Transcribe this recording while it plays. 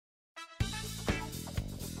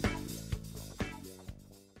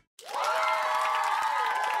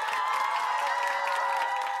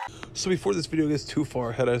So before this video gets too far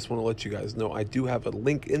ahead, I just want to let you guys know I do have a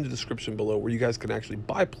link in the description below where you guys can actually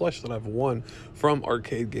buy plush that I've won from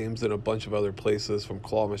arcade games and a bunch of other places, from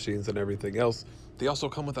claw machines and everything else. They also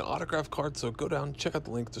come with an autograph card, so go down, check out the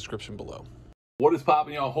link description below. What is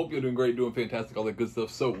poppin', y'all? Hope you're doing great, doing fantastic, all that good stuff.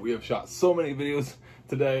 So we have shot so many videos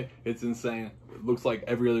today, it's insane. It looks like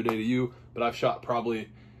every other day to you, but I've shot probably,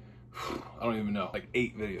 I don't even know, like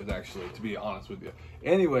 8 videos actually, to be honest with you.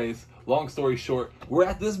 Anyways, long story short, we're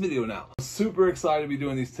at this video now. I'm super excited to be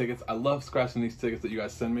doing these tickets. I love scratching these tickets that you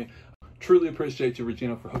guys send me. Truly appreciate you,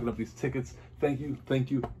 Regina, for hooking up these tickets. Thank you, thank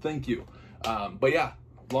you, thank you. But yeah,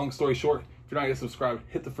 long story short, if you're not yet subscribed,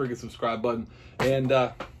 hit the friggin' subscribe button. And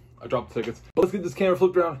I dropped the tickets. But let's get this camera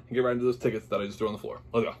flipped around and get right into those tickets that I just threw on the floor.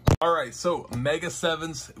 Let's go. All right, so Mega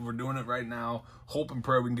 7's, we're doing it right now. Hope and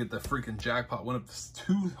pray we can get the freaking jackpot. Went up to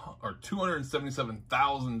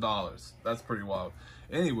 $277,000. That's pretty wild.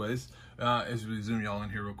 Anyways, as we zoom y'all in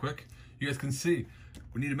here real quick, you guys can see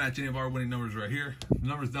we need to match any of our winning numbers right here. The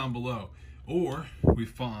numbers down below. Or we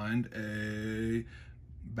find a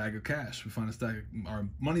bag of cash. We find a stack of our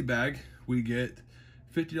money bag. We get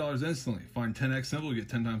 $50 instantly. Find 10x symbol, we get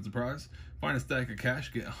 10 times the prize. Find a stack of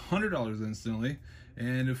cash, get $100 instantly.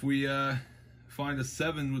 And if we find a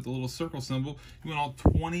 7 with a little circle symbol, you win all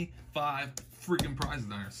 25 freaking prizes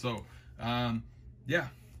down here. So yeah,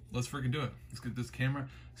 let's freaking do it. Let's get this camera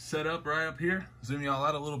set up right up here. Zoom y'all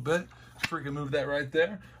out a little bit. Freaking move that right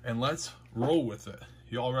there, and let's roll with it.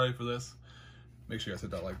 Y'all ready for this? Make sure you guys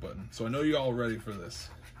hit that like button. So I know you all ready for this.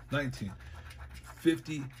 19,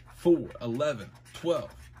 54, 11,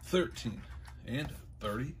 12, 13, and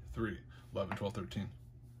 33. 11, 12, 13.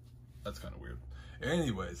 That's kind of weird.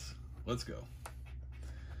 Anyways, let's go.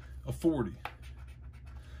 A 40,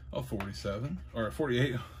 a 47, or a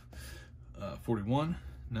 48, 41,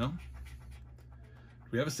 no.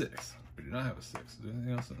 We have a 6. We do not have a 6. Is there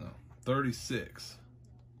anything else? No. 36.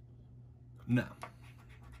 No.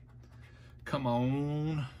 Come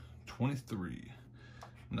on. 23.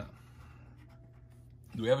 No.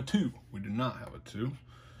 Do we have a 2? We do not have a 2. Do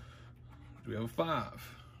we have a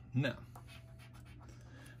 5? No.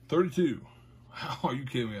 32. How are you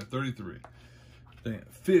kidding me? At 33. Dang it.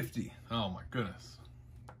 50. Oh my goodness.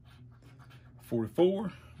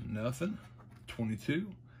 44. Nothing. 22.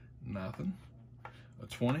 Nothing. A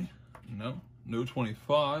 20. No. No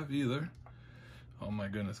 25 either. Oh my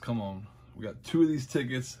goodness. Come on. We got 2 of these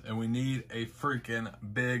tickets and we need a freaking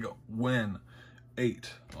big win.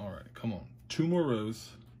 8. All right. Come on. 2 more rows.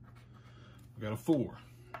 We got a 4.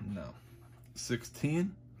 No.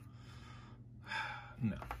 16.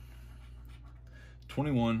 No.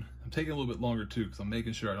 21. I'm taking a little bit longer too because I'm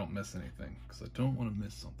making sure I don't miss anything because I don't want to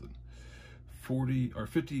miss something. 40 or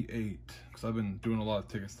 58 because I've been doing a lot of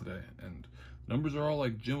tickets today and numbers are all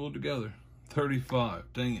like jumbled together.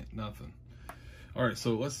 35. Dang it. Nothing. All right.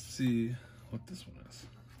 So let's see what this one is.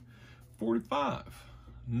 45.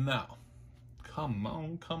 No. Come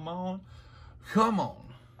on. Come on. Come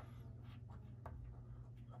on.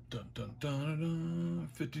 Dun, dun, dun, dun, dun.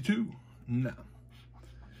 52. No.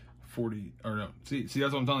 40, or no. See,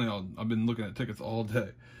 that's what I'm telling y'all. I've been looking at tickets all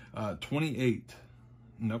day. 28.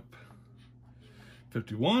 Nope.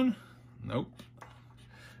 51. Nope.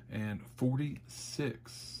 And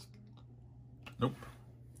 46. Nope.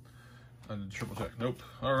 I did triple check. Nope.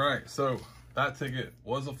 All right. So that ticket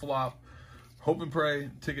was a flop. Hope and pray.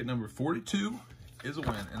 Ticket number 42 is a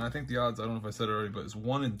win. And I think the odds, I don't know if I said it already, but it's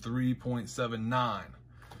 1 in 3.79.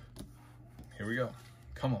 Here we go.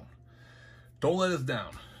 Come on. Don't let us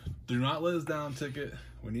down. Do not let us down, ticket.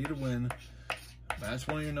 We need a win. Match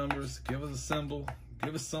one of your numbers. Give us a symbol.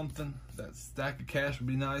 Give us something. That stack of cash would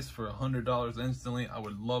be nice for $100 instantly. I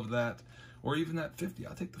would love that. Or even that 50.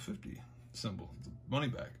 I'll take the 50 symbol. The money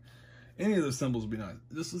back. Any of those symbols would be nice.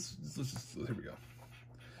 Let's just, here we go.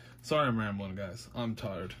 Sorry I'm rambling, guys. I'm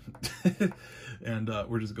tired. And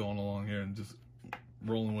we're just going along here and just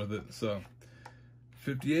rolling with it. So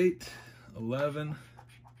 58, 11,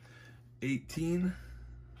 18.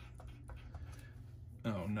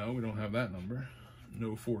 Oh no, we don't have that number.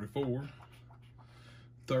 No 44.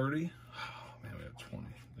 30. Oh man, we have 20.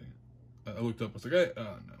 I looked up, I was like, hey,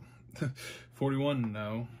 no. 41,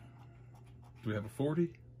 no. Do we have a 40?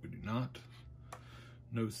 We do not.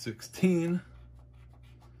 No 16.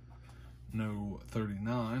 No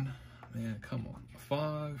 39. Man, come on.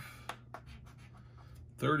 5.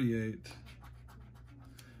 38.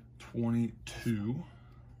 22.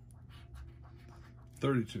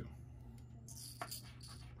 32.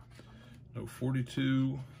 No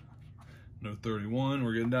 42. No 31.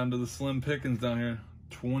 We're getting down to the slim pickings down here.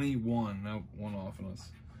 21. Nope, one off on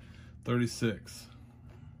us. 36.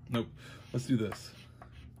 Nope. Let's do this.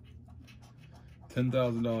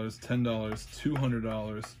 $10,000, $10,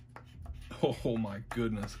 $200. Oh my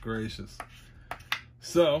goodness gracious.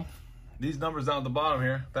 So these numbers down at the bottom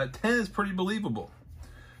here, that 10 is pretty believable.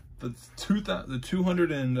 The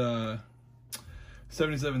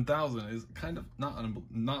 277,000 is kind of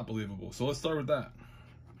not believable. So let's start with that.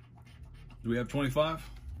 Do we have 25?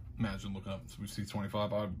 Imagine looking up, we see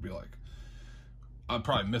 25, I'd be like, I'd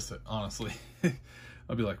probably miss it, honestly.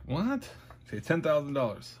 I'd be like, what? Okay,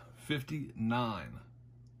 $10,000, 59.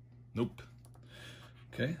 Nope.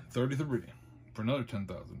 Okay, 33 for another $10,000.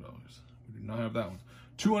 We do not have that one.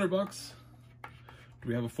 200 bucks. Do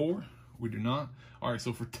we have a 4? We do not. All right,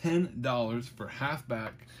 so for $10 for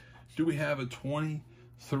halfback, do we have a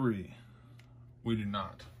 23? We do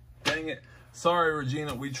not. Dang it. Sorry,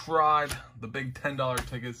 Regina, we tried. The big $10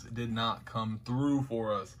 tickets did not come through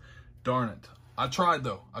for us. Darn it. I tried,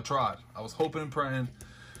 though. I tried. I was hoping and praying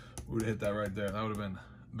we would have hit that right there. That would have been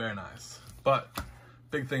very nice. But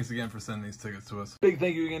big thanks again for sending these tickets to us. Big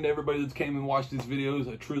thank you again to everybody that came and watched these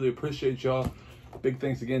videos. I truly appreciate y'all. Big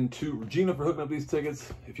thanks again to Regina for hooking up these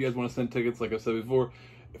tickets. If you guys want to send tickets, like I said before,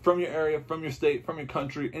 from your area, from your state, from your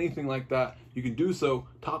country, anything like that, you can do so.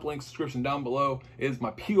 Top link description down below is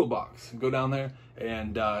my P.O. box. Go down there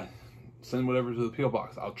and send whatever to the P.O.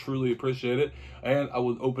 box. I'll truly appreciate it. And I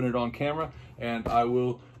will open it on camera and I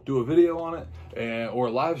will do a video on it or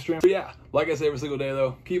a live stream. But yeah, like I say every single day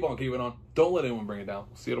though, keep on keeping on. Don't let anyone bring it down.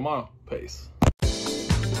 See you tomorrow. Peace.